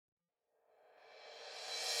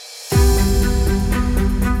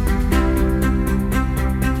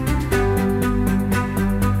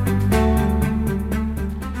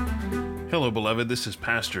Hello, beloved. This is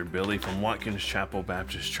Pastor Billy from Watkins Chapel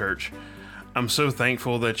Baptist Church. I'm so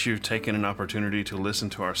thankful that you've taken an opportunity to listen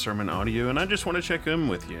to our sermon audio, and I just want to check in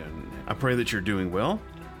with you. I pray that you're doing well.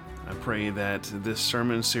 I pray that this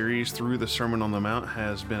sermon series through the Sermon on the Mount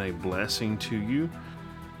has been a blessing to you.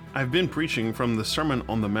 I've been preaching from the Sermon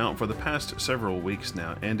on the Mount for the past several weeks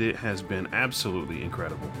now, and it has been absolutely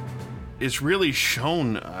incredible. It's really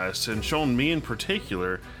shown us, and shown me in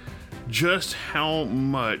particular, just how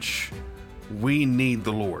much we need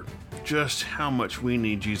the Lord, just how much we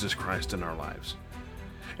need Jesus Christ in our lives.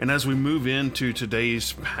 And as we move into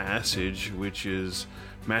today's passage, which is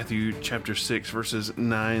Matthew chapter 6, verses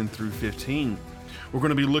 9 through 15, we're going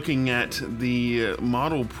to be looking at the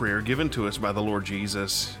model prayer given to us by the Lord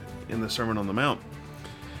Jesus in the Sermon on the Mount.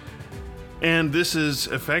 And this is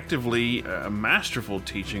effectively a masterful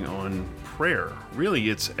teaching on prayer. Really,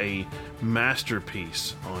 it's a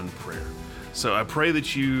masterpiece on prayer. So I pray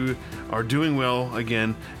that you are doing well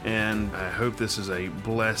again, and I hope this is a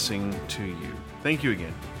blessing to you. Thank you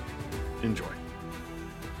again. Enjoy.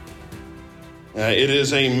 It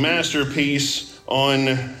is a masterpiece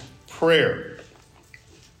on prayer.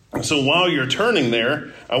 So while you're turning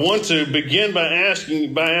there, I want to begin by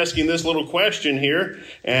asking this little question here,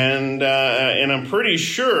 and I'm pretty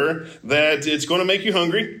sure that it's going to make you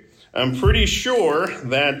hungry. I'm pretty sure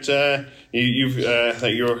that you'd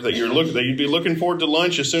be looking forward to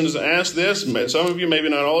lunch as soon as I ask this. Some of you, maybe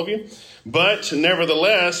not all of you, but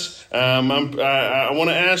nevertheless, I want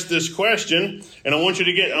to ask this question, and I want you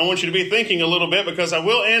to be thinking a little bit, because I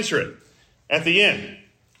will answer it at the end.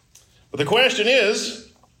 But the question is,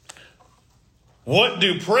 what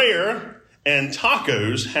do prayer and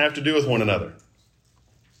tacos have to do with one another?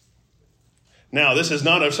 Now, this is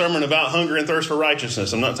not a sermon about hunger and thirst for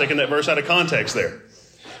righteousness. I'm not taking that verse out of context there.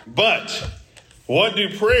 But what do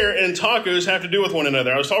prayer and tacos have to do with one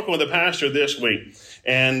another? I was talking with a pastor this week,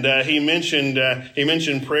 and he mentioned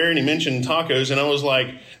prayer and he mentioned tacos, and I was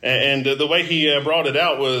like, and the way he brought it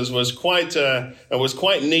out was quite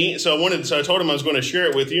neat. So I told him I was going to share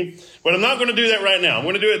it with you, but I'm not going to do that right now. I'm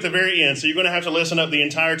going to do it at the very end. So you're going to have to listen up the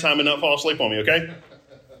entire time and not fall asleep on me, okay?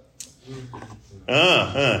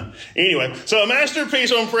 Anyway, so a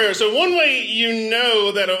masterpiece on prayer. So one way you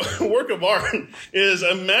know that a work of art is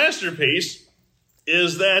a masterpiece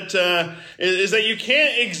is that you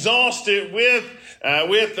can't exhaust it with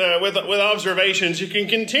observations. You can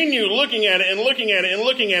continue looking at it and looking at it and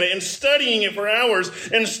looking at it and studying it for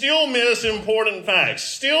hours and still miss important facts,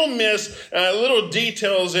 still miss little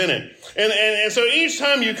details in it. And so each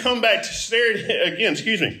time you come back to stare at it again,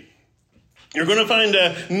 you're going to find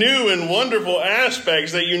new and wonderful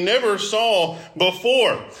aspects that you never saw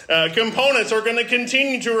before. Components are going to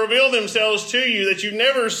continue to reveal themselves to you that you've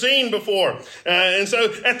never seen before. And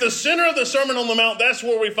so at the center of the Sermon on the Mount, that's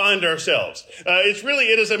where we find ourselves.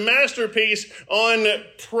 It is a masterpiece on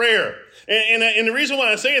prayer. And the reason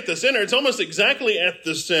why I say at the center, it's almost exactly at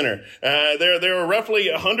the center. There are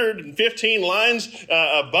roughly 115 lines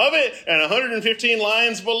above it and 115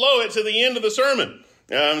 lines below it to the end of the sermon.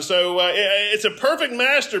 So it's a perfect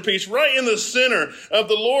masterpiece right in the center of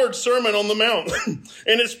the Lord's Sermon on the Mount. And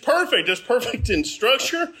it's perfect. It's perfect in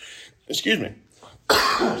structure. Excuse me.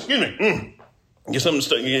 Get something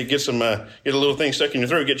stuck. Get a little thing stuck in your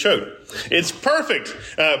throat. Get choked. It's perfect.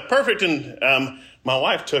 Perfect. And my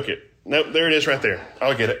wife took it. Nope, there it is right there.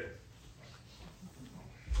 I'll get it.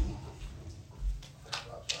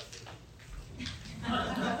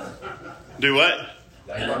 Do what?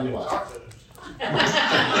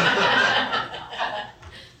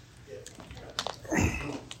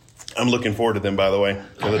 I'm looking forward to them, by the way,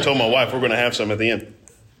 because I told my wife we're going to have some at the end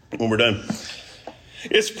when we're done.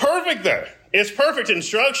 It's perfect, though. It's perfect in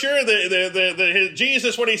structure.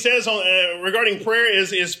 Jesus, what he says regarding prayer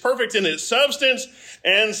is perfect in its substance.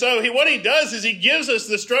 And so what he does is he gives us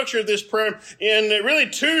the structure of this prayer in really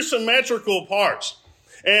two symmetrical parts.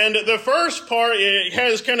 And the first part, it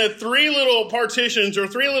has kind of three little partitions or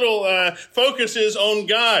three little focuses on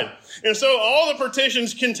God. And so all the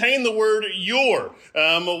partitions contain the word your,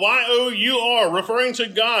 Y-O-U-R, referring to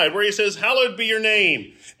God, where he says, hallowed be your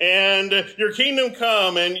name, and your kingdom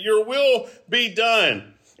come, and your will be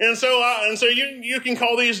done. And so you can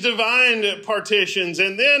call these divine partitions.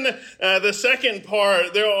 And then the second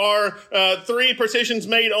part, there are three partitions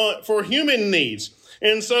made for human needs.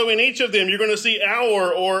 And so in each of them, you're going to see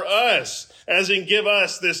our or us, as in give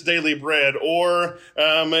us this daily bread, or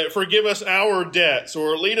forgive us our debts,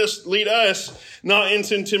 or lead us not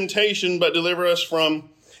into temptation, but deliver us from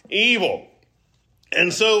evil.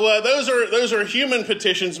 And so those are human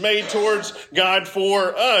petitions made towards God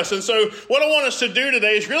for us. And so what I want us to do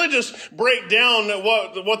today is really just break down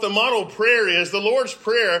what the model prayer is, the Lord's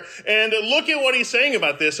Prayer, and look at what he's saying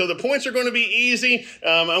about this. So the points are going to be easy.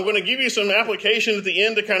 I'm going to give you some application at the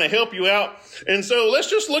end to kind of help you out. And so let's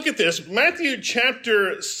just look at this. Matthew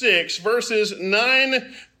chapter 6, verses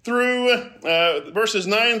 9 through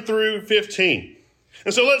 15.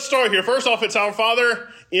 And so let's start here. First off, it's our Father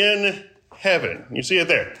in heaven. You see it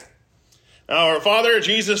there. Our Father,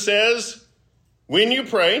 Jesus says, when you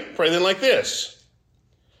pray then like this.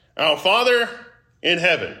 Our Father in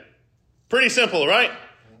heaven. Pretty simple, right?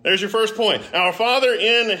 There's your first point. Our Father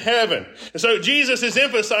in heaven. And so Jesus is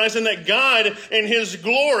emphasizing that God and his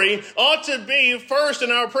glory ought to be first in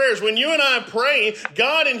our prayers. When you and I pray,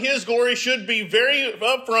 God and his glory should be very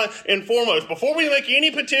upfront and foremost. Before we make any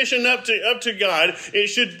petition up to God, it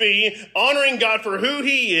should be honoring God for who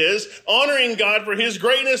he is, honoring God for his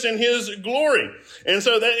greatness and his glory. And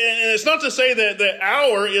so and it's not to say that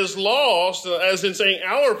our is lost, as in saying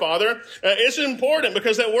our Father. It's important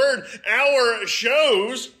because that word our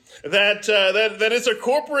shows that it's a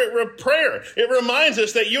corporate prayer. It reminds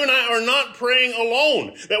us that you and I are not praying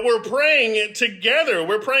alone, that we're praying together.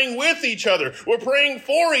 We're praying with each other. We're praying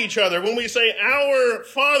for each other when we say our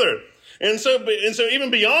Father. And so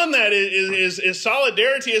even beyond that is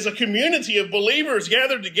solidarity as a community of believers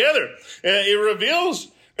gathered together. It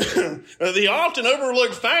reveals the often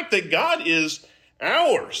overlooked fact that God is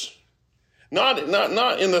ours. Not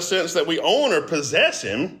in the sense that we own or possess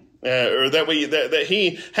him, or that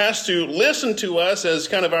he has to listen to us as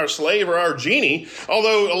kind of our slave or our genie.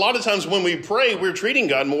 Although a lot of times when we pray, we're treating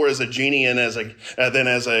God more as a genie and as than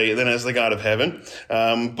as the God of heaven.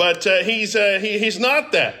 But he's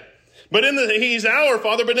not that. But he's our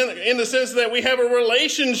Father, but in the sense that we have a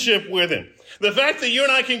relationship with him. The fact that you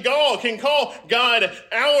and I can call God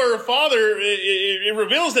our Father, it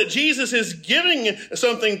reveals that Jesus is giving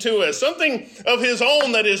something to us, something of his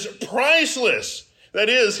own that is priceless. That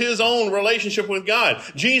is his own relationship with God.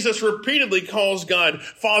 Jesus repeatedly calls God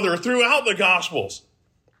Father throughout the Gospels.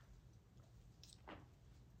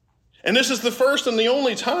 And this is the first and the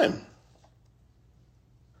only time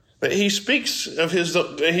that he speaks of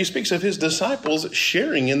his disciples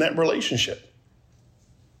sharing in that relationship.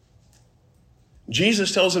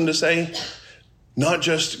 Jesus tells him to say, not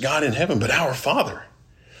just God in heaven, but our Father.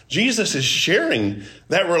 Jesus is sharing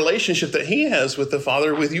that relationship that he has with the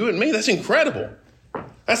Father with you and me. That's incredible.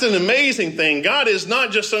 That's an amazing thing. God is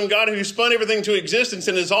not just some God who spun everything to existence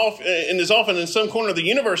and is often in some corner of the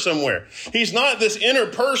universe somewhere. He's not this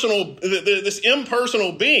this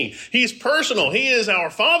impersonal being. He's personal. He is our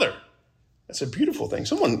Father. That's a beautiful thing.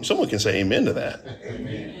 Someone can say amen to that.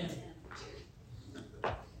 Amen.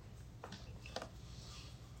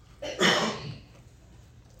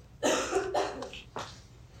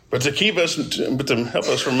 But to help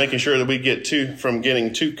us from making sure that we from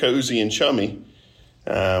getting too cozy and chummy,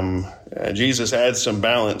 Jesus adds some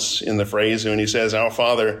balance in the phrase when he says, our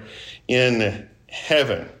Father in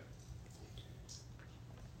heaven.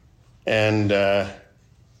 And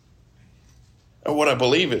what I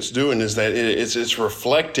believe it's doing is that it's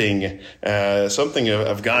reflecting something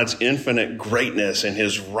of God's infinite greatness and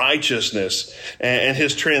his righteousness and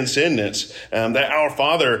his transcendence. That our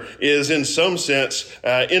Father is in some sense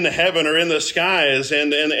in the heaven or in the skies,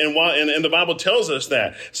 and the Bible tells us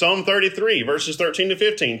that. Psalm 33 verses 13 to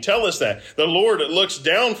 15 tell us that the Lord looks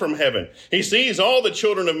down from heaven. He sees all the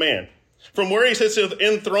children of man. From where he sits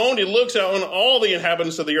enthroned, he looks out on all the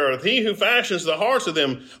inhabitants of the earth. He who fashions the hearts of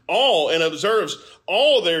them all and observes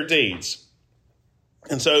all their deeds.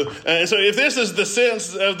 And so if this is the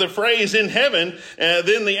sense of the phrase in heaven,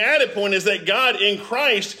 then the added point is that God in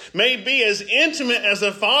Christ may be as intimate as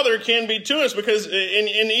a Father can be to us, because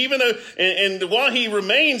while he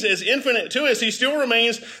remains as infinite to us, he still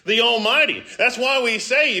remains the Almighty. That's why we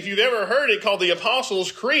say, if you've ever heard it called the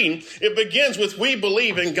Apostles' Creed, it begins with, we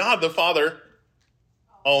believe in God the Father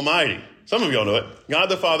Almighty. Some of y'all know it. God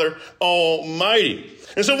the Father Almighty.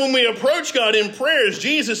 And so when we approach God in prayers,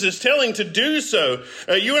 Jesus is telling to do so.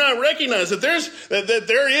 You and I recognize that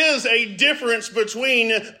there is a difference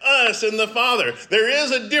between us and the Father. There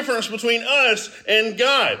is a difference between us and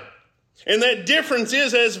God. And that difference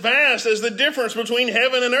is as vast as the difference between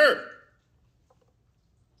heaven and earth.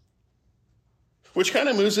 Which kind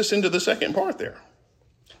of moves us into the second part there.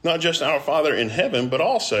 Not just our Father in heaven, but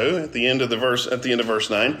also at the end of verse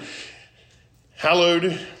 9,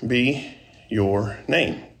 hallowed be your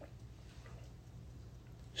name.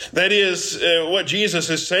 That is what Jesus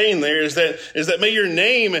is saying there is that may your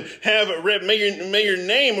name may your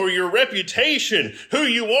name or your reputation, who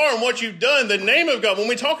you are and what you've done, the name of God. When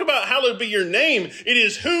we talk about hallowed be your name, it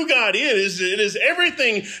is who God is. It is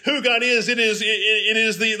everything who God is. It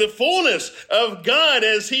is the fullness of God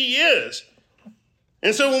as he is.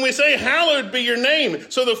 And so when we say hallowed be your name,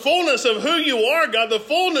 so the fullness of who you are, God, the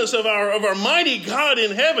fullness of our mighty God in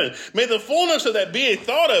heaven, may the fullness of that be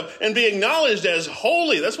thought of and be acknowledged as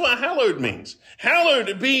holy. That's what hallowed means.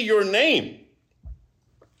 Hallowed be your name.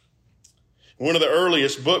 One of the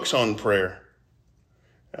earliest books on prayer,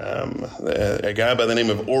 a guy by the name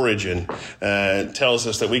of Origen tells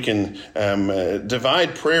us that we can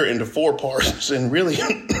divide prayer into 4 parts and really,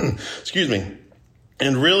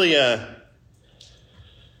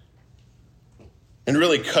 and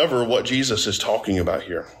really cover what Jesus is talking about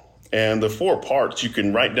here. And the 4 parts, you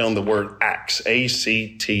can write down the word acts,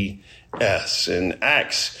 A-C-T-S. And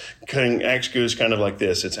acts goes kind of like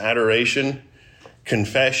this. It's adoration,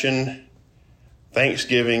 confession,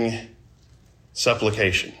 thanksgiving,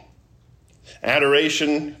 supplication.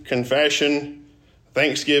 Adoration, confession,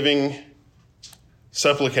 thanksgiving,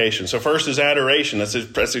 supplication. So first is adoration.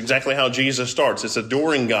 That's exactly how Jesus starts. It's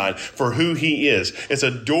adoring God for who he is. It's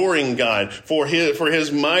adoring God for his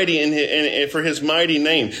mighty and for his mighty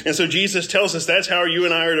name. And so Jesus tells us that's how you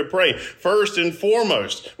and I are to pray. First and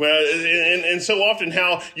foremost. And so often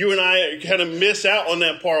how you and I kind of miss out on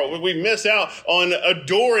that part. We miss out on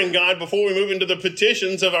adoring God before we move into the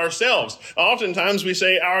petitions of ourselves. Oftentimes we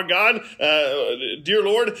say, our God, dear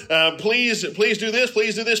Lord, please do this,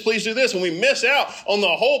 please do this, please do this. And we miss out on the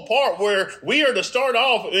whole part where we are to start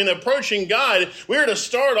off in approaching God. We are to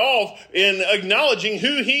start off in acknowledging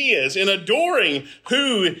who he is, in adoring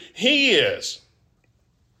who he is.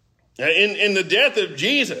 In the death of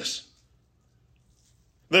Jesus,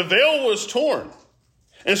 the veil was torn.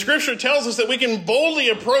 And Scripture tells us that we can boldly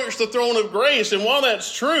approach the throne of grace. And while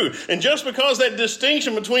that's true, and just because that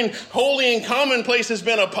distinction between holy and commonplace has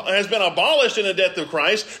been abolished in the death of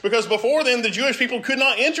Christ, because before then the Jewish people could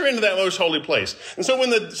not enter into that most holy place. And so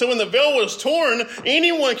when the veil was torn,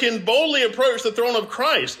 anyone can boldly approach the throne of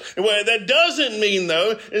Christ. And what that doesn't mean,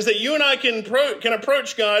 though, is that you and I can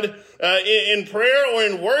approach God in prayer or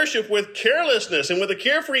in worship with carelessness and with a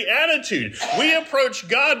carefree attitude. We approach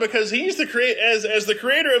God because he's the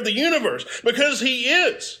creator of the universe, because he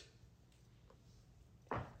is.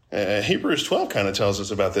 Hebrews 12 kind of tells us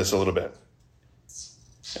about this a little bit.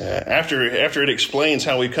 After it explains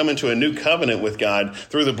how we come into a new covenant with God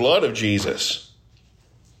through the blood of Jesus,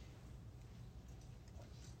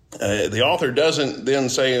 the author doesn't then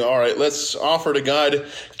say, all right, let's offer to God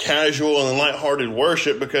casual and lighthearted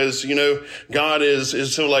worship because, God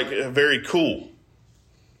is so very cool.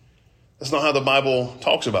 That's not how the Bible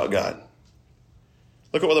talks about God.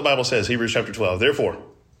 Look at what the Bible says, Hebrews chapter 12. Therefore,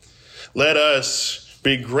 let us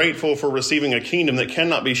be grateful for receiving a kingdom that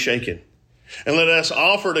cannot be shaken. And let us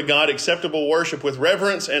offer to God acceptable worship with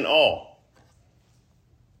reverence and awe.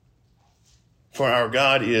 For our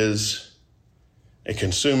God is a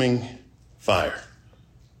consuming fire.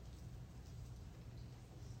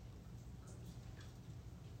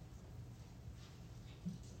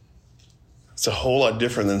 It's a whole lot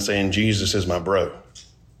different than saying Jesus is my bro.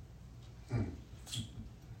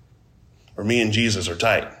 Or me and Jesus are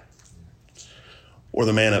tight. Or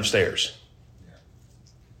the man upstairs.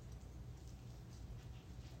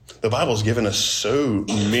 The Bible's given us so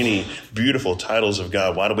many beautiful titles of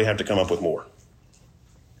God. Why do we have to come up with more?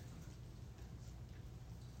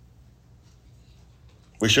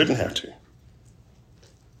 We shouldn't have to.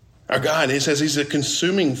 Our God, he says he's a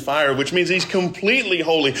consuming fire, which means he's completely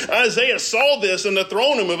holy. Isaiah saw this in the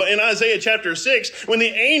throne room in Isaiah chapter 6 when the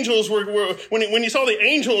angels when you saw the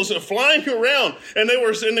angels flying around and they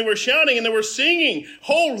were shouting and they were singing,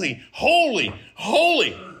 holy, holy,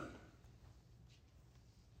 holy.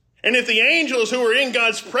 And if the angels who are in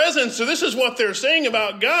God's presence, so this is what they're saying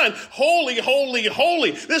about God, holy, holy,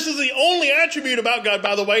 holy. This is the only attribute about God,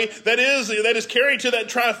 by the way, that is carried to that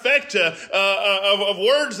trifecta of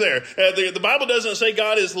words there. The Bible doesn't say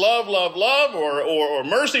God is love, love, love, or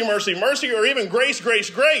mercy, mercy, mercy, or even grace,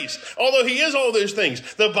 grace, grace. Although he is all those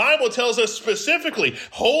things. The Bible tells us specifically,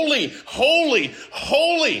 holy, holy,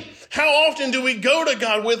 holy. How often do we go to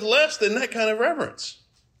God with less than that kind of reverence?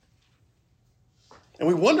 And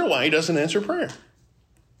we wonder why he doesn't answer prayer.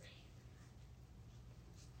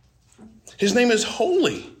 His name is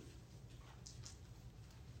holy.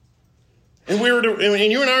 And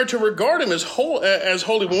and you and I are to regard him as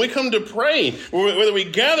holy. When we come to pray, whether we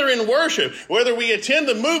gather in worship, whether we attend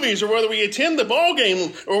the movies, or whether we attend the ball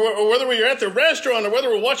game, or whether we're at the restaurant, or whether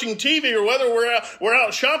we're watching TV, or whether we're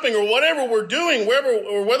out shopping, or whatever we're doing,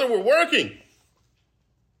 or whether we're working,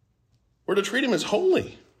 we're to treat him as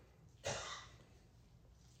holy.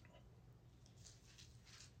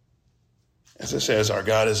 As it says, our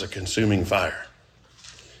God is a consuming fire.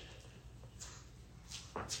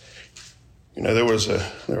 You know,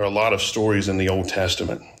 there are a lot of stories in the Old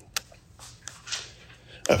Testament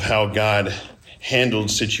of how God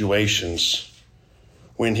handled situations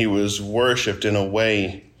when he was worshipped in a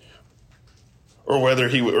way, or whether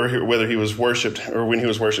he was worshipped, or when he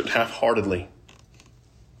was worshipped half-heartedly.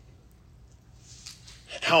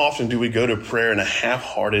 How often do we go to prayer in a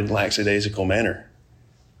half-hearted, lackadaisical manner?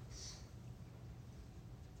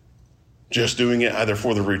 Just doing it either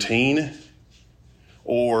for the routine,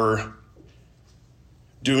 or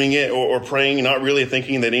doing it or praying, not really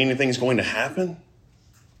thinking that anything's going to happen?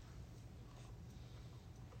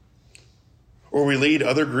 Or we lead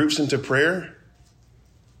other groups into prayer,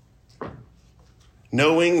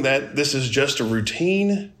 knowing that this is just a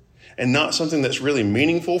routine and not something that's really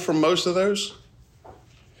meaningful for most of those.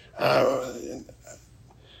 I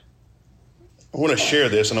want to share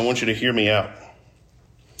this, and I want you to hear me out.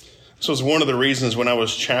 This was one of the reasons when I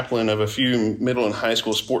was chaplain of a few middle and high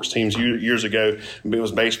school sports teams years ago. It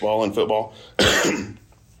was baseball and football.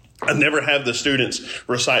 I'd never have the students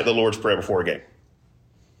recite the Lord's Prayer before a game.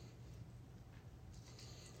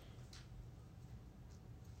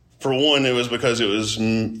 For one, it was because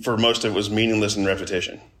for most of it was meaningless and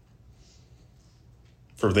repetition.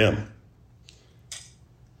 For them.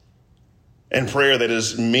 And prayer that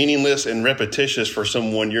is meaningless and repetitious for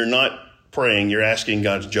someone, you're not praying, you're asking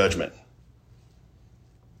God's judgment.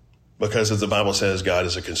 Because as the Bible says, God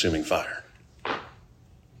is a consuming fire.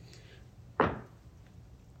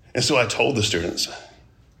 And so I told the students,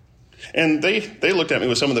 and they looked at me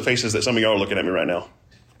with some of the faces that some of y'all are looking at me right now.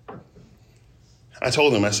 I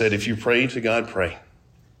told them, I said, if you pray to God, pray.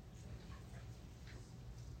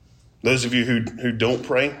 Those of you who don't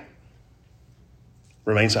pray,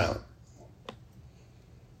 remain silent.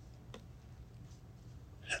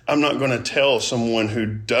 I'm not going to tell someone who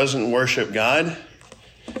doesn't worship God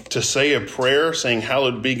to say a prayer saying,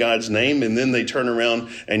 hallowed be God's name, and then they turn around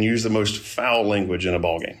and use the most foul language in a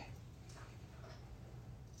ballgame.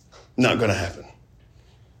 Not going to happen.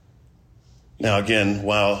 Now, again,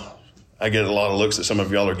 while I get a lot of looks that some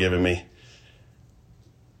of y'all are giving me,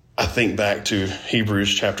 I think back to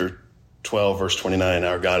Hebrews chapter 12, verse 29,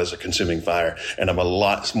 our God is a consuming fire, and I'm a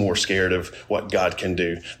lot more scared of what God can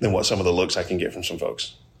do than what some of the looks I can get from some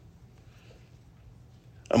folks.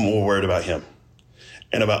 I'm more worried about him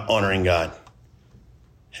and about honoring God.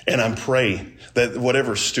 And I'm praying that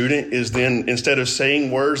whatever student is then, instead of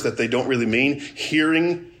saying words that they don't really mean,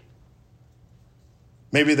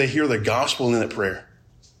 maybe they hear the gospel in that prayer.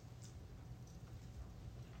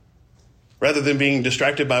 Rather than being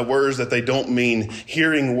distracted by words that they don't mean,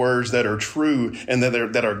 hearing words that are true and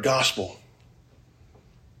that are gospel.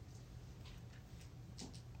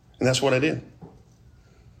 And that's what I did.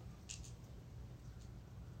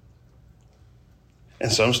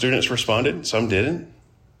 And some students responded, some didn't.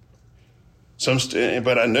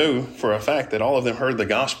 But I know for a fact that all of them heard the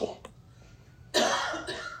gospel.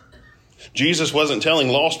 Jesus wasn't telling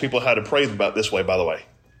lost people how to pray about this way, by the way.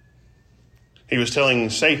 He was telling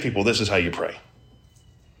saved people, this is how you pray.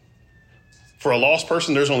 For a lost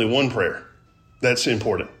person, there's only one prayer that's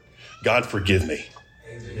important. God, forgive me.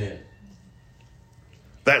 Amen.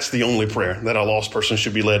 That's the only prayer that a lost person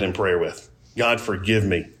should be led in prayer with. God, forgive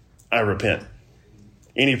me. I repent.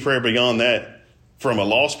 Any prayer beyond that from a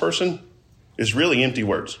lost person is really empty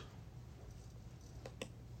words.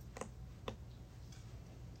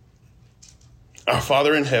 Our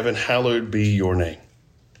Father in heaven, hallowed be your name.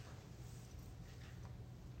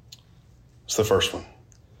 It's the first one.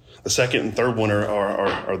 The second and third one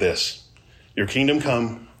are this. Your kingdom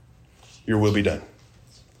come, your will be done.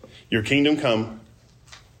 Your kingdom come,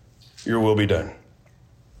 your will be done.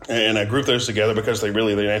 And I group those together because they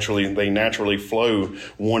naturally flow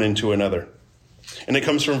one into another. And it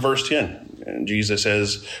comes from verse 10. And Jesus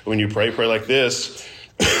says, when you pray like this,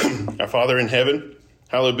 our Father in heaven,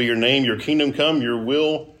 hallowed be your name, your kingdom come, your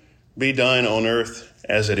will be done on earth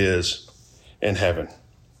as it is in heaven.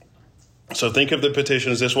 So think of the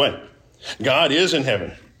petitions this way. God is in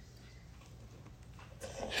heaven.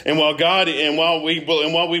 And while we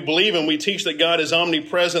believe and we teach that God is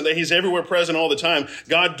omnipresent, that he's everywhere present all the time,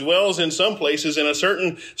 God dwells in some places in a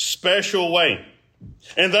certain special way.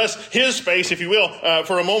 And thus, his space, if you will,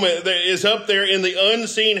 for a moment, is up there in the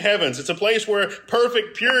unseen heavens. It's a place where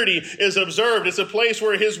perfect purity is observed. It's a place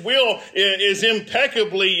where his will is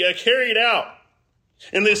impeccably carried out.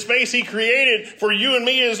 And this space he created for you and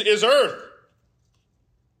me is earth.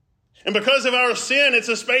 And because of our sin, it's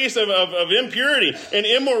a space of impurity and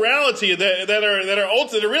immorality that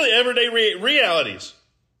are really everyday realities.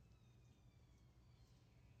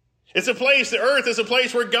 It's a place, the earth is a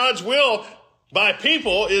place where God's will by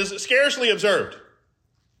people is scarcely observed.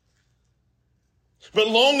 But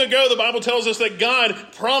long ago, the Bible tells us that God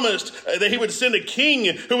promised that he would send a king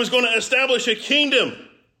who was going to establish a kingdom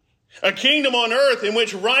on earth in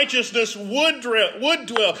which righteousness would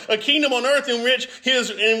dwell, a kingdom on earth in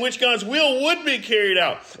which God's will would be carried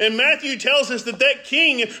out. And Matthew tells us that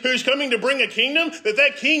king who's coming to bring a kingdom,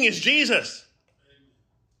 that king is Jesus.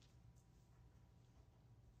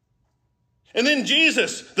 And then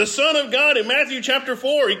Jesus, the Son of God, in Matthew chapter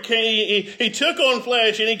 4, he took on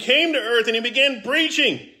flesh and he came to earth and he began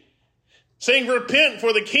preaching, saying, repent,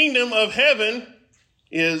 for the kingdom of heaven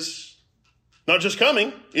is not just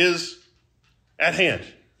coming, is at hand.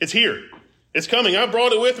 It's here. It's coming. I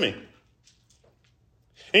brought it with me. And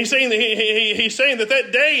he's saying that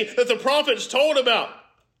day that the prophets told about,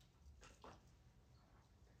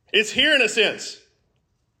 it's here in a sense.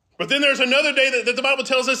 But then there's another day that the Bible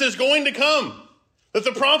tells us is going to come, that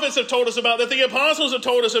the prophets have told us about, that the apostles have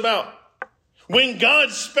told us about. When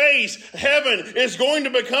God's space, heaven, is going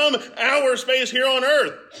to become our space here on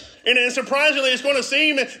earth. And surprisingly, it's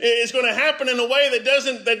going to happen in a way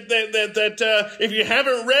that if you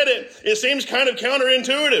haven't read it, it seems kind of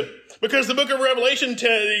counterintuitive. Because the book of Revelation,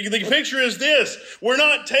 the picture is this. We're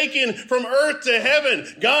not taken from earth to heaven.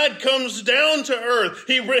 God comes down to earth.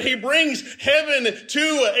 He brings heaven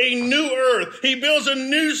to a new earth. He builds a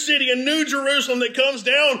new city, a new Jerusalem that comes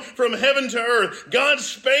down from heaven to earth. God's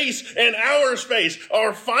space and our space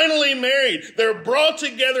are finally married. They're brought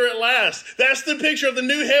together at last. That's the picture of the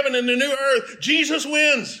new heaven and the new earth. Jesus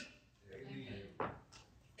wins.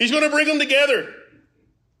 He's going to bring them together.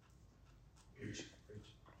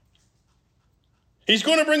 He's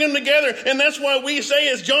going to bring them together. And that's why we say,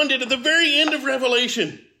 as John did at the very end of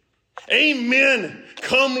Revelation, amen.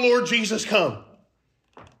 Come, Lord Jesus, come.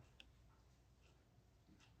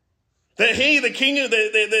 That he, the King of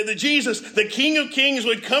Jesus, the King of Kings,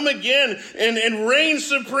 would come again and reign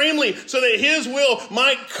supremely, so that his will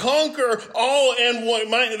might conquer all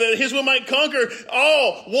that his will might conquer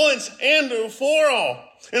all once and for all.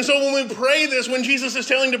 And so when we pray this, when Jesus is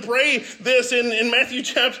telling to pray this in Matthew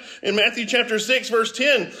chapter 6, verse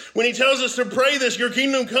 10, when he tells us to pray this, your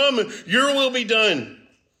kingdom come, your will be done.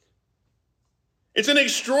 It's an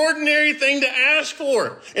extraordinary thing to ask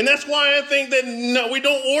for. And that's why I think that we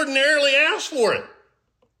don't ordinarily ask for it.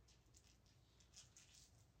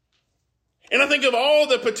 And I think of all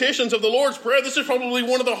the petitions of the Lord's Prayer, this is probably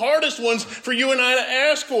one of the hardest ones for you and I to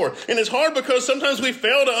ask for. And it's hard because sometimes we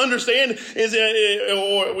fail to understand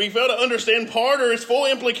part or its full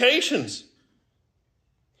implications.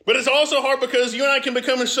 But it's also hard because you and I can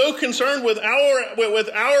become so concerned with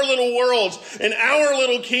our little worlds and our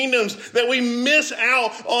little kingdoms that we miss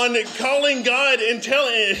out on calling God and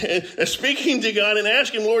speaking to God and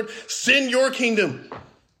asking, Lord, send your kingdom.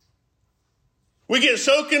 We get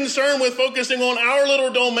so concerned with focusing on our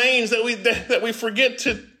little domains that we forget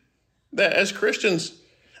that as Christians,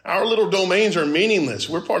 our little domains are meaningless.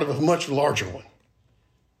 We're part of a much larger one.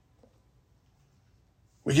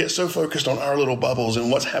 We get so focused on our little bubbles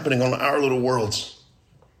and what's happening on our little worlds.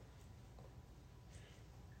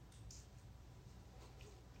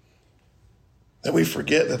 That we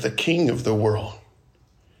forget that the King of the world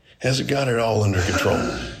has got it all under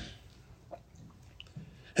control.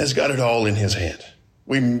 Has got it all in his hand.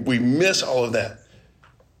 We miss all of that.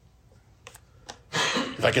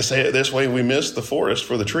 If I could say it this way, we miss the forest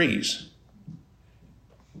for the trees.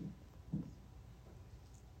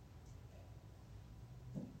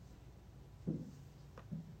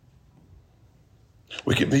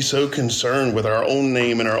 We could be so concerned with our own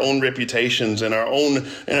name and our own reputations and our own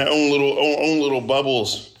little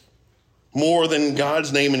bubbles more than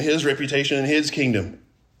God's name and his reputation and his kingdom.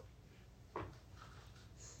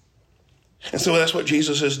 And so that's what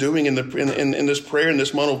Jesus is doing in this prayer, in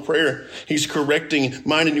this model prayer. He's correcting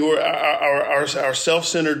mine and our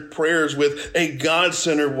self-centered prayers with a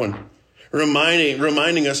God-centered one,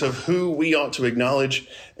 reminding us of who we ought to acknowledge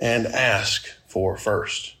and ask for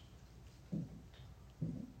first.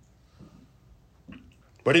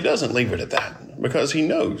 But he doesn't leave it at that, because he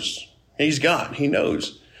knows. He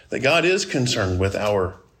knows that God is concerned with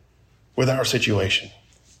our situation.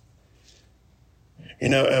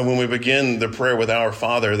 When we begin the prayer with our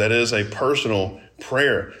Father, that is a personal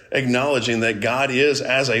prayer, acknowledging that God is,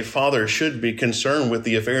 as a father should be, concerned with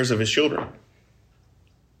the affairs of his children.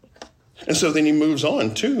 And so then he moves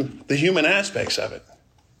on to the human aspects of it.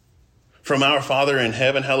 From our Father in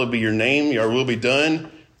heaven, hallowed be your name, your will be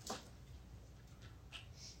done,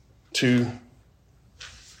 to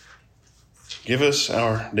give us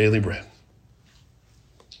our daily bread.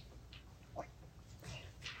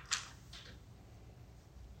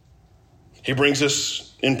 He brings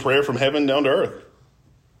us in prayer from heaven down to earth.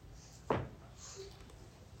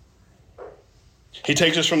 He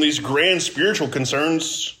takes us from these grand spiritual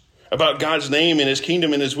concerns about God's name and his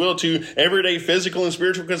kingdom and his will to everyday physical and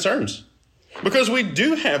spiritual concerns. Because we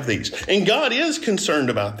do have these, and God is concerned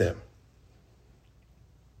about them.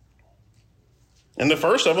 And the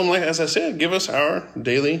first of them, as I said, give us our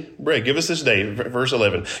daily bread. Give us this day, verse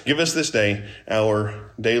 11. Give us this day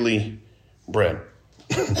our daily bread.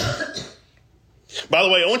 By the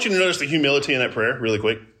way, I want you to notice the humility in that prayer really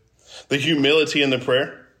quick. The humility in the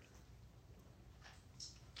prayer.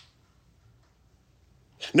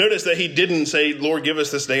 Notice that he didn't say, Lord, give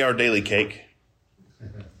us this day our daily cake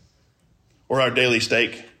or our daily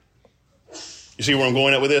steak. You see where I'm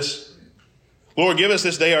going at with this? Lord, give us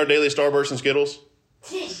this day our daily Starburst and Skittles.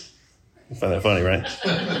 You find that funny, right?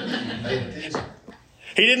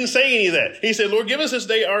 He didn't say any of that. He said, Lord, give us this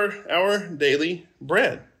day our daily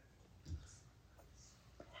bread.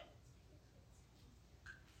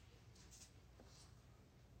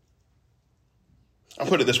 I'll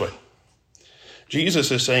put it this way. Jesus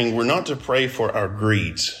is saying we're not to pray for our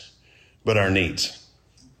greeds, but our needs.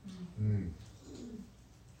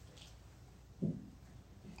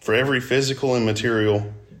 For every physical and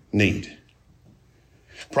material need.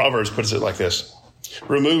 Proverbs puts it like this.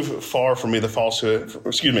 Remove far from me the falsehood.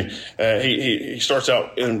 He starts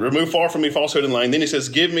out, and remove far from me falsehood and lying. Then he says,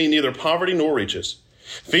 give me neither poverty nor riches.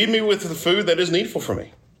 Feed me with the food that is needful for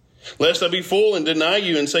me. Lest I be full and deny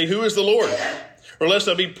you and say, who is the Lord? Or lest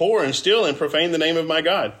I be poor and steal and profane the name of my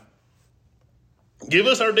God. Give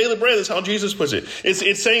us our daily bread. That's how Jesus puts it.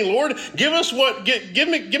 It's saying, Lord, give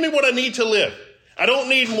me what I need to live. I don't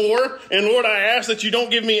need more. And Lord, I ask that you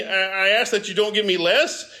don't give me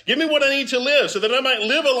less. Give me what I need to live so that I might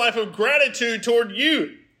live a life of gratitude toward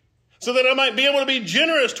you. So that I might be able to be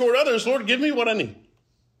generous toward others. Lord, give me what I need.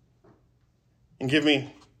 And give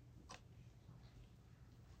me,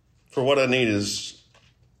 for what I need is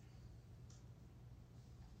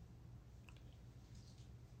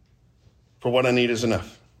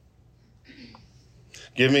enough.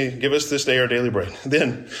 Give us this day our daily bread.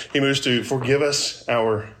 Then he moves to forgive us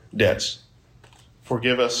our debts.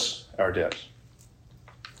 Forgive us our debts.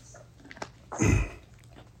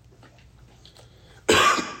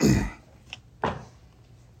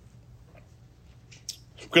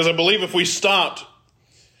 Because I believe if we stopped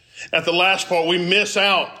at the last part, we miss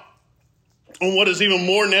out on what is even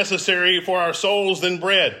more necessary for our souls than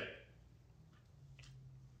bread.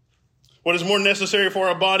 What is more necessary for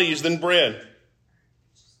our bodies than bread?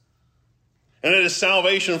 And it is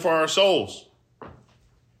salvation for our souls.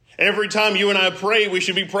 Every time you and I pray, we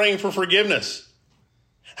should be praying for forgiveness.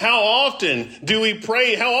 How often do we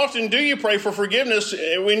pray? How often do you pray for forgiveness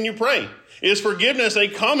when you pray? Is forgiveness a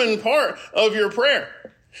common part of your prayer?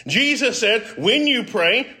 Jesus said, when you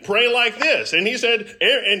pray like this. And he said,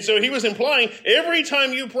 and so he was implying every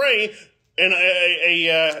time you pray, and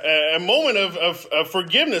a moment of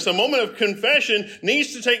forgiveness, a moment of confession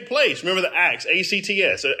needs to take place. Remember the acts,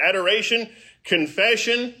 ACTS, adoration,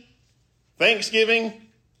 confession, thanksgiving,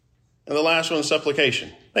 and the last one,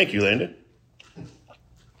 supplication. Thank you, Landon.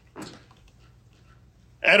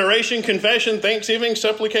 Adoration, confession, thanksgiving,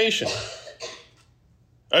 supplication.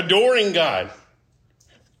 Adoring God.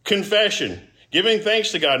 Confession. Giving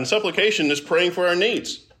thanks to God. And supplication is praying for our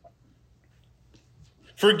needs.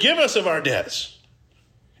 Forgive us of our debts.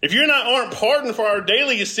 If you and I aren't pardoned for our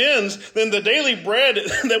daily sins, then the daily bread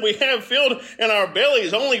that we have filled in our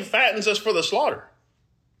bellies only fattens us for the slaughter.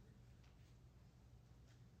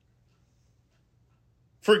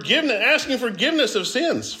 Forgiveness, asking forgiveness of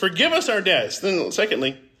sins. Forgive us our debts. Then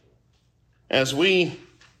secondly, as we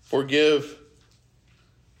forgive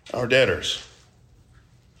our debtors.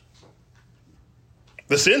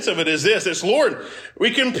 The sense of it is this. It's, Lord,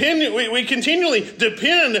 we continually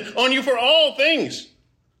depend on you for all things.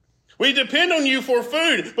 We depend on you for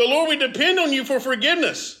food, but Lord, we depend on you for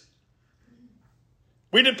forgiveness.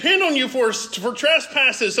 We depend on you for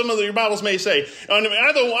trespasses, some of your Bibles may say.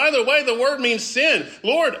 Either way, the word means sin.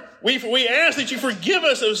 Lord, we ask that you forgive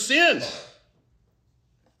us of sin.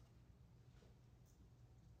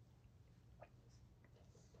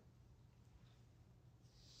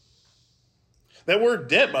 That word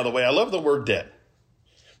debt, by the way, I love the word debt.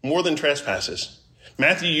 More than trespasses.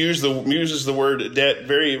 Matthew uses the word debt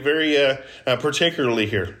very, very particularly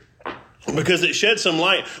here, because it sheds some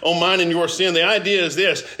light on mine and your sin. The idea is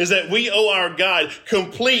this, is that we owe our God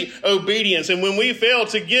complete obedience. And when we fail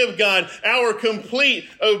to give God our complete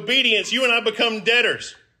obedience, you and I become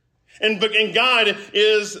debtors. And God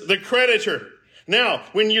is the creditor. Now,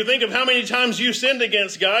 when you think of how many times you sinned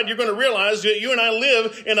against God, you're going to realize that you and I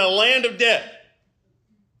live in a land of debt.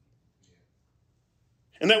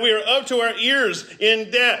 And that we are up to our ears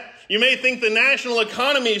in debt. You may think the national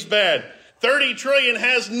economy is bad. 30 trillion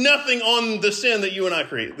has nothing on the sin that you and I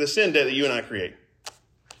create, the sin debt that you and I create.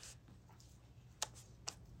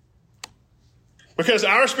 Because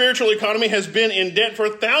our spiritual economy has been in debt for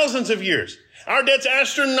thousands of years. Our debt's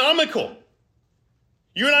astronomical.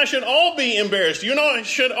 You and I should all be embarrassed. You and I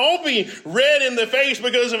should all be red in the face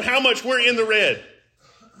because of how much we're in the red.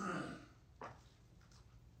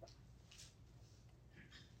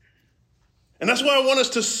 And that's why I want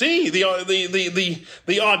us to see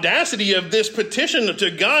the audacity of this petition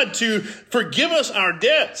to God to forgive us our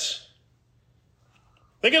debts.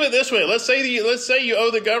 Think of it this way. Let's say you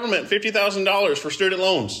owe the government $50,000 for student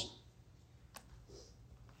loans.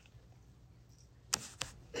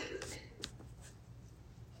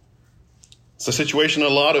 It's the situation a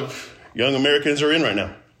lot of young Americans are in right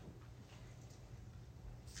now.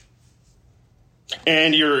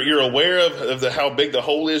 And you're aware of how big the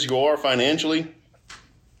hole is you are financially.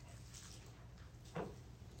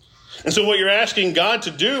 And so what you're asking God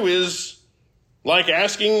to do is like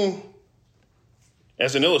asking,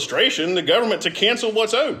 as an illustration, the government to cancel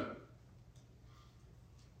what's owed.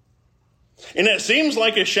 And that seems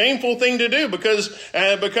like a shameful thing to do because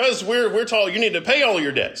we're told you need to pay all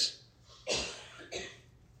your debts.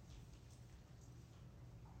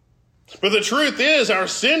 But the truth is our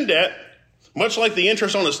sin debt, much like the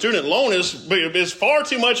interest on a student loan, is far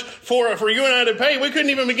too much for you and I to pay. We couldn't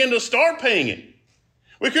even begin to start paying it.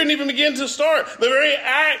 We couldn't even begin to start. The very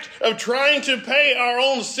act of trying to pay our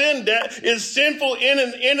own sin debt is sinful in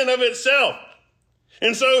and of itself.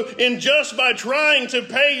 And so, just by trying to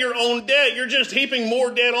pay your own debt, you're just heaping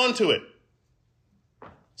more debt onto it.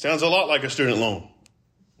 Sounds a lot like a student loan.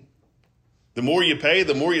 The more you pay,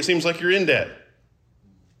 the more it seems like you're in debt.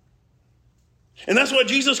 And that's what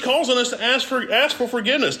Jesus calls on us to ask for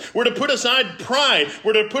forgiveness. We're to put aside pride.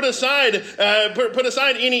 We're to put aside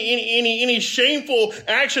any shameful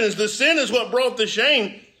actions. The sin is what brought the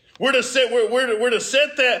shame. We're to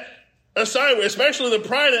set that aside, especially the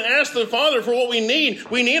pride, and ask the Father for what we need.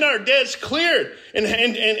 We need our debts cleared,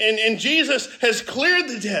 and Jesus has cleared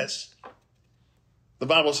the debts. The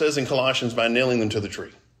Bible says in Colossians, by nailing them to the tree.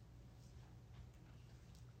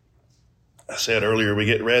 I said earlier, we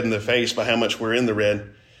get red in the face by how much we're in the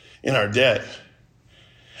red in our debt.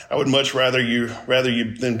 I would much rather you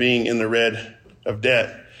than being in the red of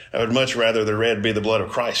debt, I would much rather the red be the blood of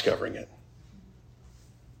Christ covering it.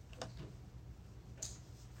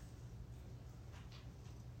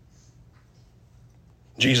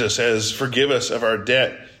 Jesus says, forgive us of our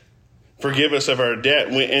debt. Forgive us of our debt.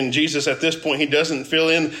 And Jesus, at this point, he doesn't fill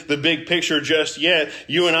in the big picture just yet.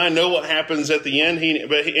 You and I know what happens at the end.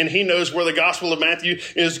 He knows where the Gospel of Matthew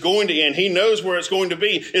is going to end. He knows where it's going to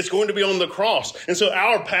be. It's going to be on the cross. And so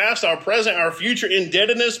our past, our present, our future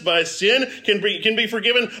indebtedness by sin can be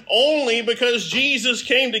forgiven only because Jesus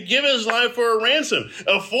came to give his life for a ransom,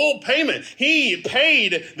 a full payment. He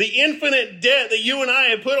paid the infinite debt that you and I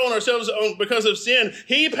have put on ourselves because of sin.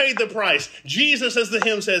 He paid the price. Jesus, as the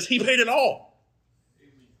hymn says, he paid it all.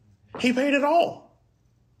 He paid it all.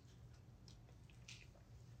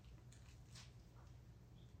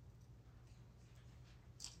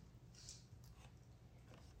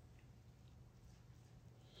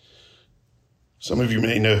 Some of you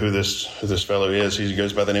may know who this fellow is. He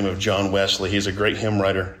goes by the name of John Wesley. He's a great hymn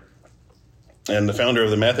writer and the founder of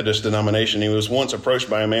the Methodist denomination. He was once approached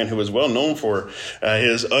by a man who was well known for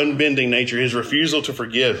his unbending nature, his refusal to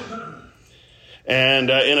forgive. And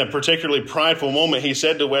in a particularly prideful moment, he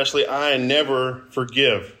said to Wesley, "I never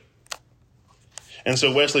forgive." And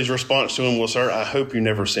so Wesley's response to him was, "Sir, I hope you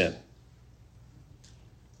never sin."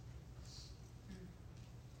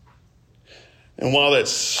 And while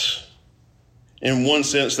that's, in one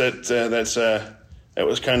sense, that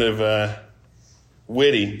was kind of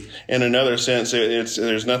witty, in another sense,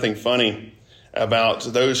 there's nothing funny about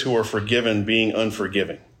those who are forgiven being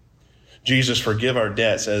unforgiving. Jesus, forgive our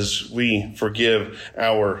debts as we forgive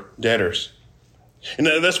our debtors. And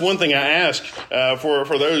that's one thing I ask for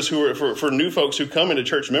those who are for new folks who come into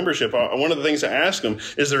church membership. One of the things I ask them,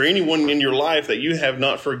 is there anyone in your life that you have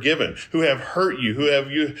not forgiven, who have hurt you,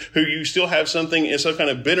 who you still have some kind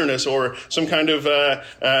of bitterness or some kind of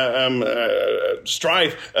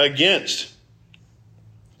strife against?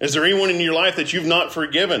 Is there anyone in your life that you've not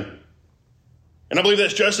forgiven? And I believe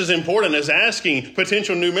that's just as important as asking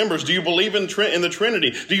potential new members, do you believe in the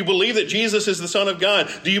Trinity? Do you believe that Jesus is the Son of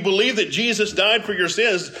God? Do you believe that Jesus died for your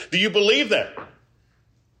sins? Do you believe that?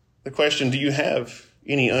 The question, do you have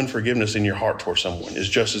any unforgiveness in your heart towards someone, is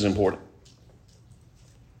just as important.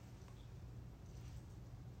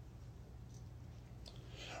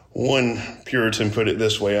 One Puritan put it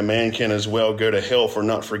this way: a man can as well go to hell for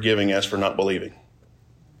not forgiving as for not believing.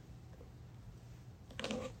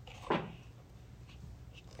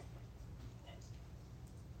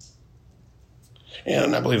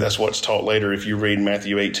 And I believe that's what's taught later if you read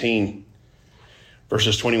Matthew 18,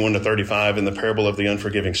 verses 21 to 35 in the parable of the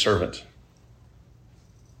unforgiving servant.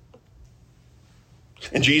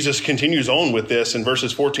 And Jesus continues on with this in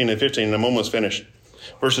verses 14 and 15, and I'm almost finished.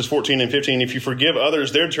 Verses 14 and 15, if you forgive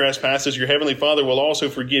others their trespasses, your heavenly Father will also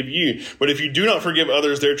forgive you. But if you do not forgive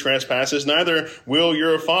others their trespasses, neither will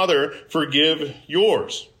your Father forgive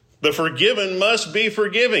yours. The forgiven must be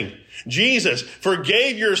forgiving. Jesus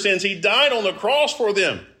forgave your sins. He died on the cross for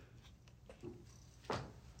them.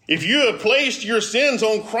 If you have placed your sins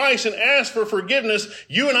on Christ and asked for forgiveness,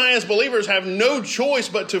 you and I as believers have no choice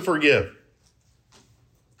but to forgive.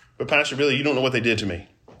 But Pastor Billy, you don't know what they did to me.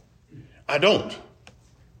 I don't.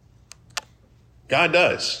 God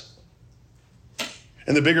does.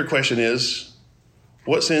 And the bigger question is,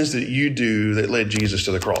 what sins did you do that led Jesus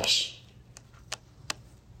to the cross?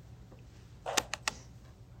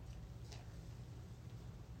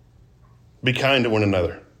 Be kind to one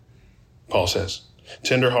another, Paul says.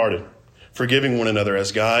 Tenderhearted, forgiving one another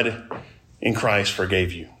as God in Christ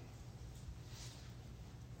forgave you.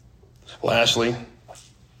 Lastly,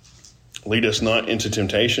 lead us not into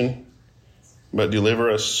temptation, but deliver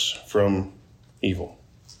us from evil.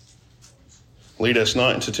 Lead us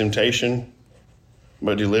not into temptation,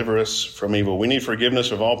 but deliver us from evil. We need forgiveness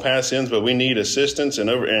of all past sins, but we need assistance and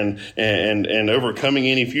overcoming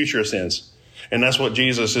any future sins. And that's what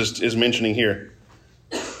Jesus is mentioning here.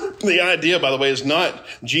 The idea, by the way, is not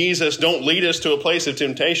Jesus, don't lead us to a place of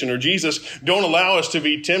temptation, or Jesus, don't allow us to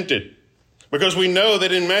be tempted. Because we know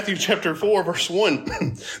that in Matthew chapter 4, verse 1,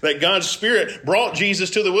 that God's Spirit brought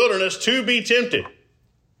Jesus to the wilderness to be tempted.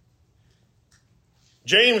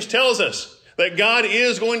 James tells us that God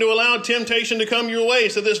is going to allow temptation to come your way.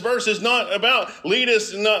 So this verse is not about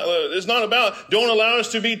it's not about don't allow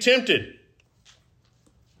us to be tempted.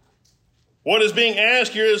 What is being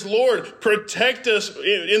asked here is, Lord, protect us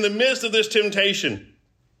in the midst of this temptation.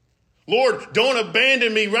 Lord, don't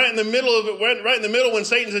abandon me right in the middle of it, right in the middle when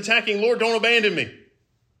Satan's attacking. Lord, don't abandon me.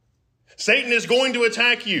 Satan is going to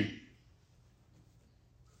attack you.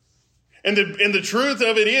 And the truth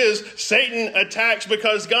of it is, Satan attacks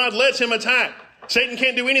because God lets him attack. Satan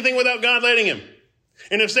can't do anything without God letting him.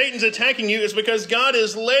 And if Satan's attacking you, it's because God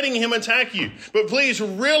is letting him attack you. But please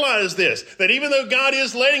realize this, that even though God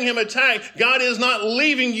is letting him attack, God is not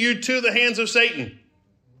leaving you to the hands of Satan.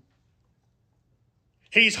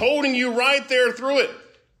 He's holding you right there through it.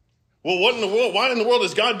 Well, what in the world? Why in the world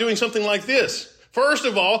is God doing something like this? First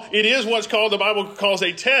of all, it is what's called, the Bible calls,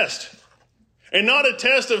 a test. And not a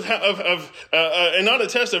test of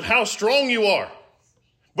how strong you are.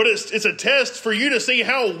 But it's a test for you to see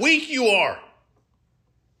how weak you are.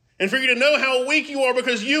 And for you to know how weak you are,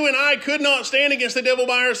 because you and I could not stand against the devil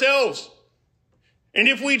by ourselves. And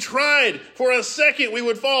if we tried for a second, we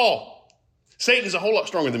would fall. Satan's a whole lot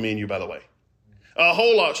stronger than me and you, by the way. A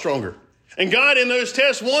whole lot stronger. And God in those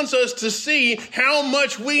tests wants us to see how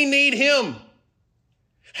much we need him.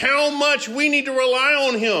 How much we need to rely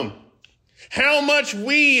on him. How much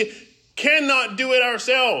we cannot do it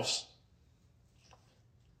ourselves.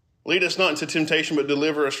 Lead us not into temptation, but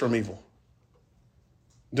deliver us from evil.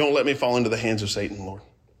 Don't let me fall into the hands of Satan, Lord.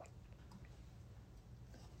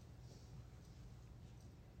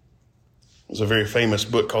 There's a very famous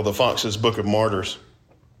book called The Fox's Book of Martyrs.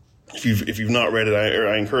 If you've not read it,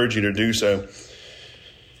 I encourage you to do so.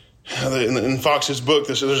 In Fox's book,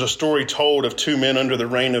 there's a story told of two men under the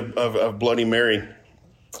reign of Bloody Mary.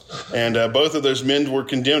 And both of those men were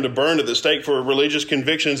condemned to burn at the stake for religious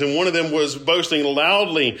convictions. And one of them was boasting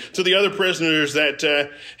loudly to the other prisoners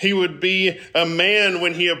that he would be a man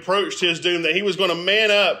when he approached his doom, that he was going to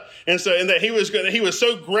man up. And that he was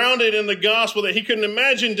so grounded in the gospel that he couldn't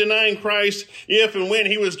imagine denying Christ if and when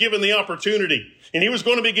he was given the opportunity. And he was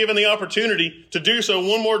going to be given the opportunity to do so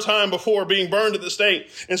one more time before being burned at the stake.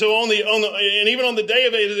 And so and even on the day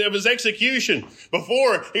of his execution,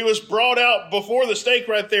 before he was brought out before the stake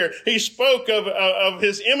right there, he spoke of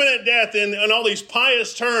his imminent death in all these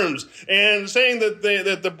pious terms, and saying that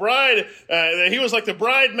the bride, that he was like the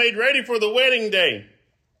bride made ready for the wedding day.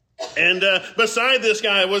 And beside this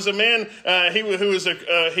guy was a man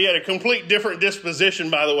he had a complete different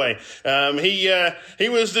disposition, by the way. He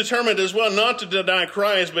was determined as well not to deny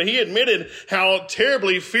Christ, but he admitted how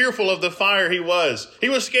terribly fearful of the fire he was. He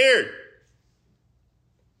was scared.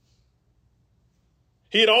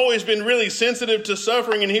 He had always been really sensitive to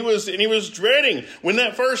suffering, and he was dreading when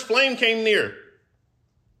that first flame came near.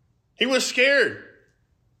 He was scared.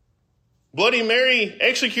 Bloody Mary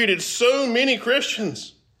executed so many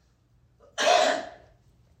Christians.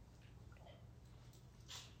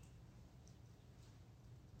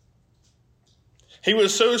 He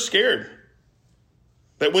was so scared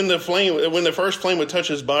that when the first flame would touch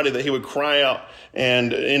his body, that he would cry out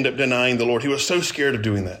and end up denying the Lord. He was so scared of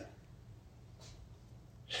doing that.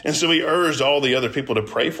 And so he urged all the other people to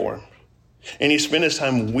pray for him. And he spent his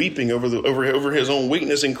time weeping over his own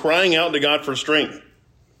weakness and crying out to God for strength.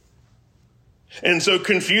 And so,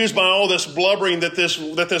 confused by all this blubbering that this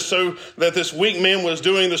weak man was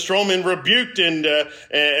doing, the strong man rebuked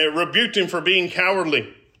him for being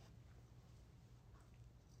cowardly.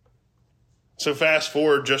 So fast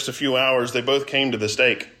forward just a few hours, they both came to the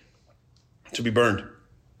stake to be burned.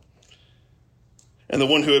 And the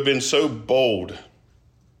one who had been so bold,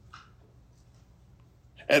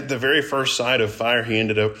 at the very first sight of fire, he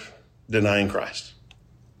ended up denying Christ.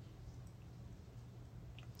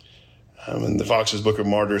 And the Fox's Book of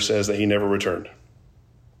Martyrs says that he never returned.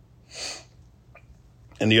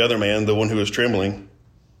 And the other man, the one who was trembling,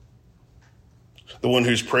 the one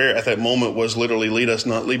whose prayer at that moment was literally, lead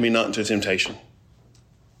me not into temptation.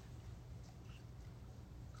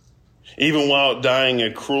 Even while dying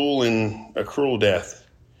a cruel death,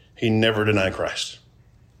 he never denied Christ.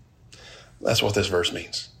 That's what this verse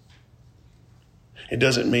means. It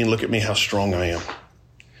doesn't mean, look at me how strong I am.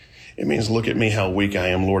 It means, look at me how weak I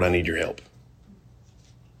am. Lord, I need your help.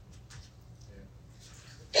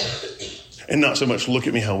 And not so much, look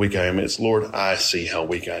at me how weak I am. It's, Lord, I see how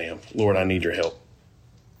weak I am. Lord, I need your help.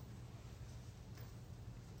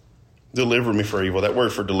 Deliver me for evil. That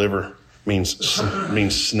word for deliver means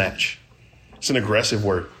snatch. It's an aggressive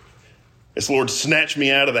word. It's, Lord, snatch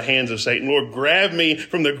me out of the hands of Satan. Lord, grab me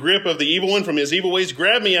from the grip of the evil one, from his evil ways.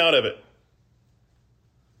 Grab me out of it.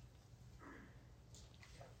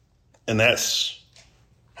 And that's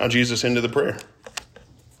how Jesus ended the prayer.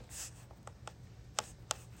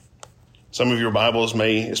 Some of your Bibles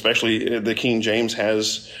may, especially the King James,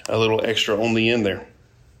 has a little extra on the end there.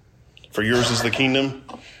 For yours is the kingdom,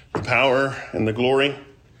 the power, and the glory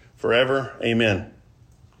forever. Amen.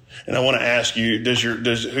 And I want to ask you,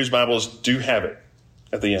 whose Bibles do have it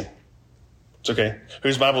at the end? It's okay.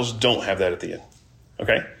 Whose Bibles don't have that at the end?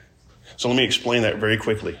 Okay? So let me explain that very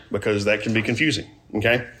quickly, because that can be confusing.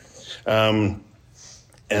 Okay?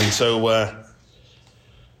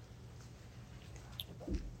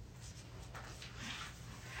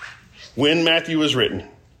 When Matthew was written,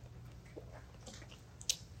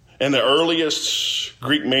 and the earliest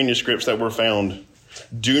Greek manuscripts that were found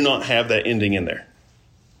do not have that ending in there.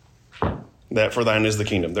 That for thine is the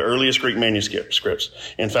kingdom. The earliest Greek manuscripts.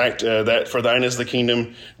 In fact, that for thine is the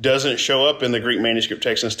kingdom doesn't show up in the Greek manuscript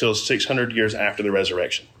text until 600 years after the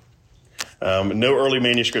resurrection. No early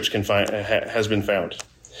manuscripts has been found.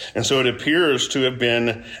 And so it appears to have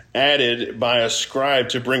been added by a scribe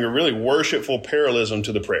to bring a really worshipful parallelism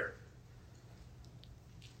to the prayer.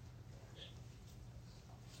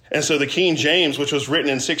 And so the King James, which was written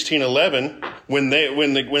in 1611, when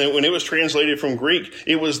it was translated from Greek,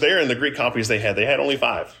 it was there in the Greek copies they had. They had only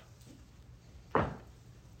 5.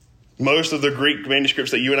 Most of the Greek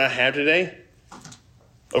manuscripts that you and I have today,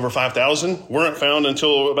 over 5,000, weren't found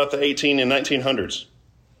until about the 18 and 1900s.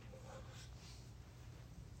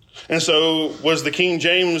 And so was the King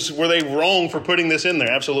James, were they wrong for putting this in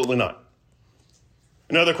there? Absolutely not.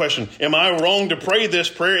 Another question, am I wrong to pray this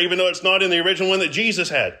prayer even though it's not in the original one that Jesus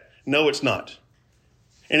had? No, it's not.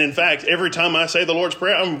 And in fact, every time I say the Lord's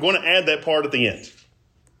Prayer, I'm going to add that part at the end.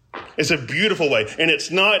 It's a beautiful way. And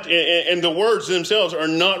it's not, and the words themselves are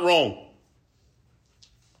not wrong.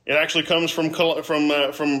 It actually comes from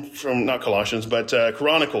not Colossians, but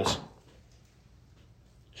Chronicles.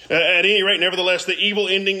 At any rate, nevertheless, the evil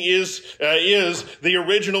ending is the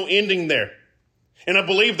original ending there. And I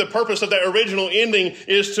believe the purpose of that original ending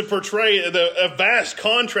is to portray a vast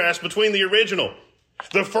contrast between the original.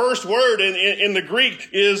 The first word in the Greek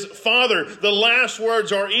is Father. The last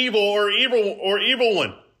words are evil or evil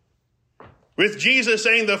one. With Jesus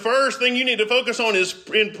saying the first thing you need to focus on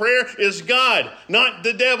in prayer is God, not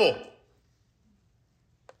the devil.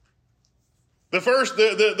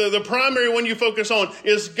 The primary one you focus on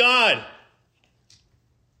is God.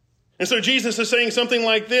 And so Jesus is saying something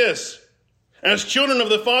like this. As children of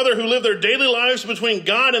the Father who live their daily lives between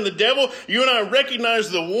God and the devil, you and I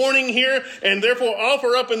recognize the warning here and therefore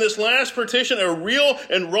offer up in this last petition a real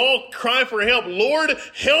and raw cry for help. Lord,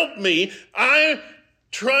 help me. I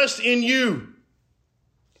trust in you.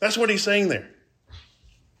 That's what he's saying there.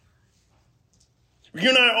 You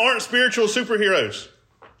and I aren't spiritual superheroes,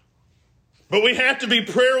 but we have to be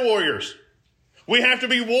prayer warriors. We have to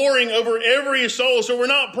be warring over every soul. So we're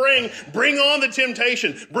not praying, bring on the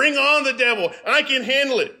temptation, bring on the devil. I can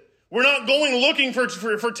handle it. We're not going looking for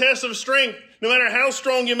tests of strength, no matter how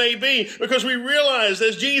strong you may be, because we realize,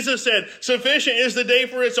 as Jesus said, sufficient is the day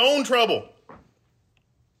for its own trouble.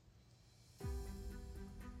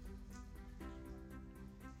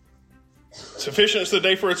 Sufficient is the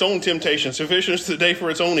day for its own temptation. Sufficient is the day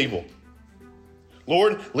for its own evil.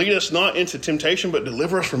 Lord, lead us not into temptation, but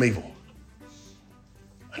deliver us from evil.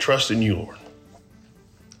 I trust in you, Lord.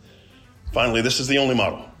 Finally, this is the only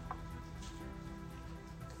model.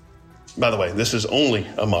 By the way, this is only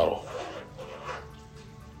a model.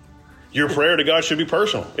 Your prayer to God should be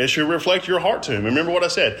personal. It should reflect your heart to him. Remember what I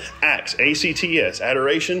said. Acts, ACTS,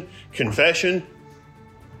 adoration, confession,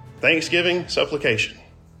 thanksgiving, supplication.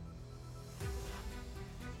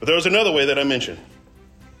 But there was another way that I mentioned.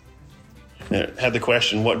 It had the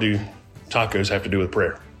question, what do tacos have to do with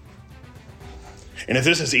prayer? And if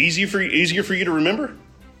this is easier for you to remember,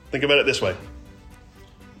 think about it this way.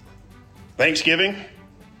 Thanksgiving,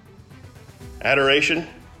 adoration,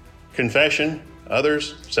 confession,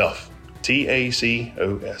 others, self.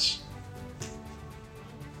 TACOS.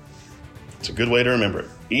 It's a good way to remember it.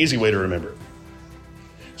 Easy way to remember it.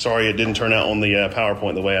 Sorry it didn't turn out on the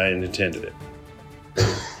PowerPoint the way I intended it.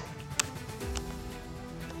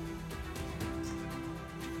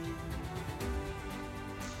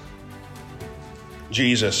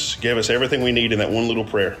 Jesus gave us everything we need in that one little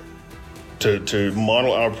prayer to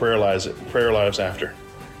model our prayer lives after.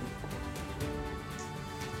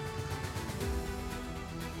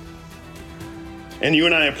 And you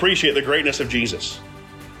and I appreciate the greatness of Jesus.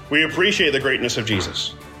 We appreciate the greatness of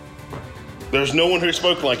Jesus. There's no one who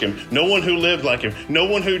spoke like him, no one who lived like him, no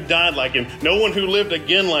one who died like him, no one who lived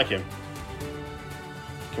again like him.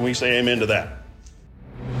 Can we say amen to that?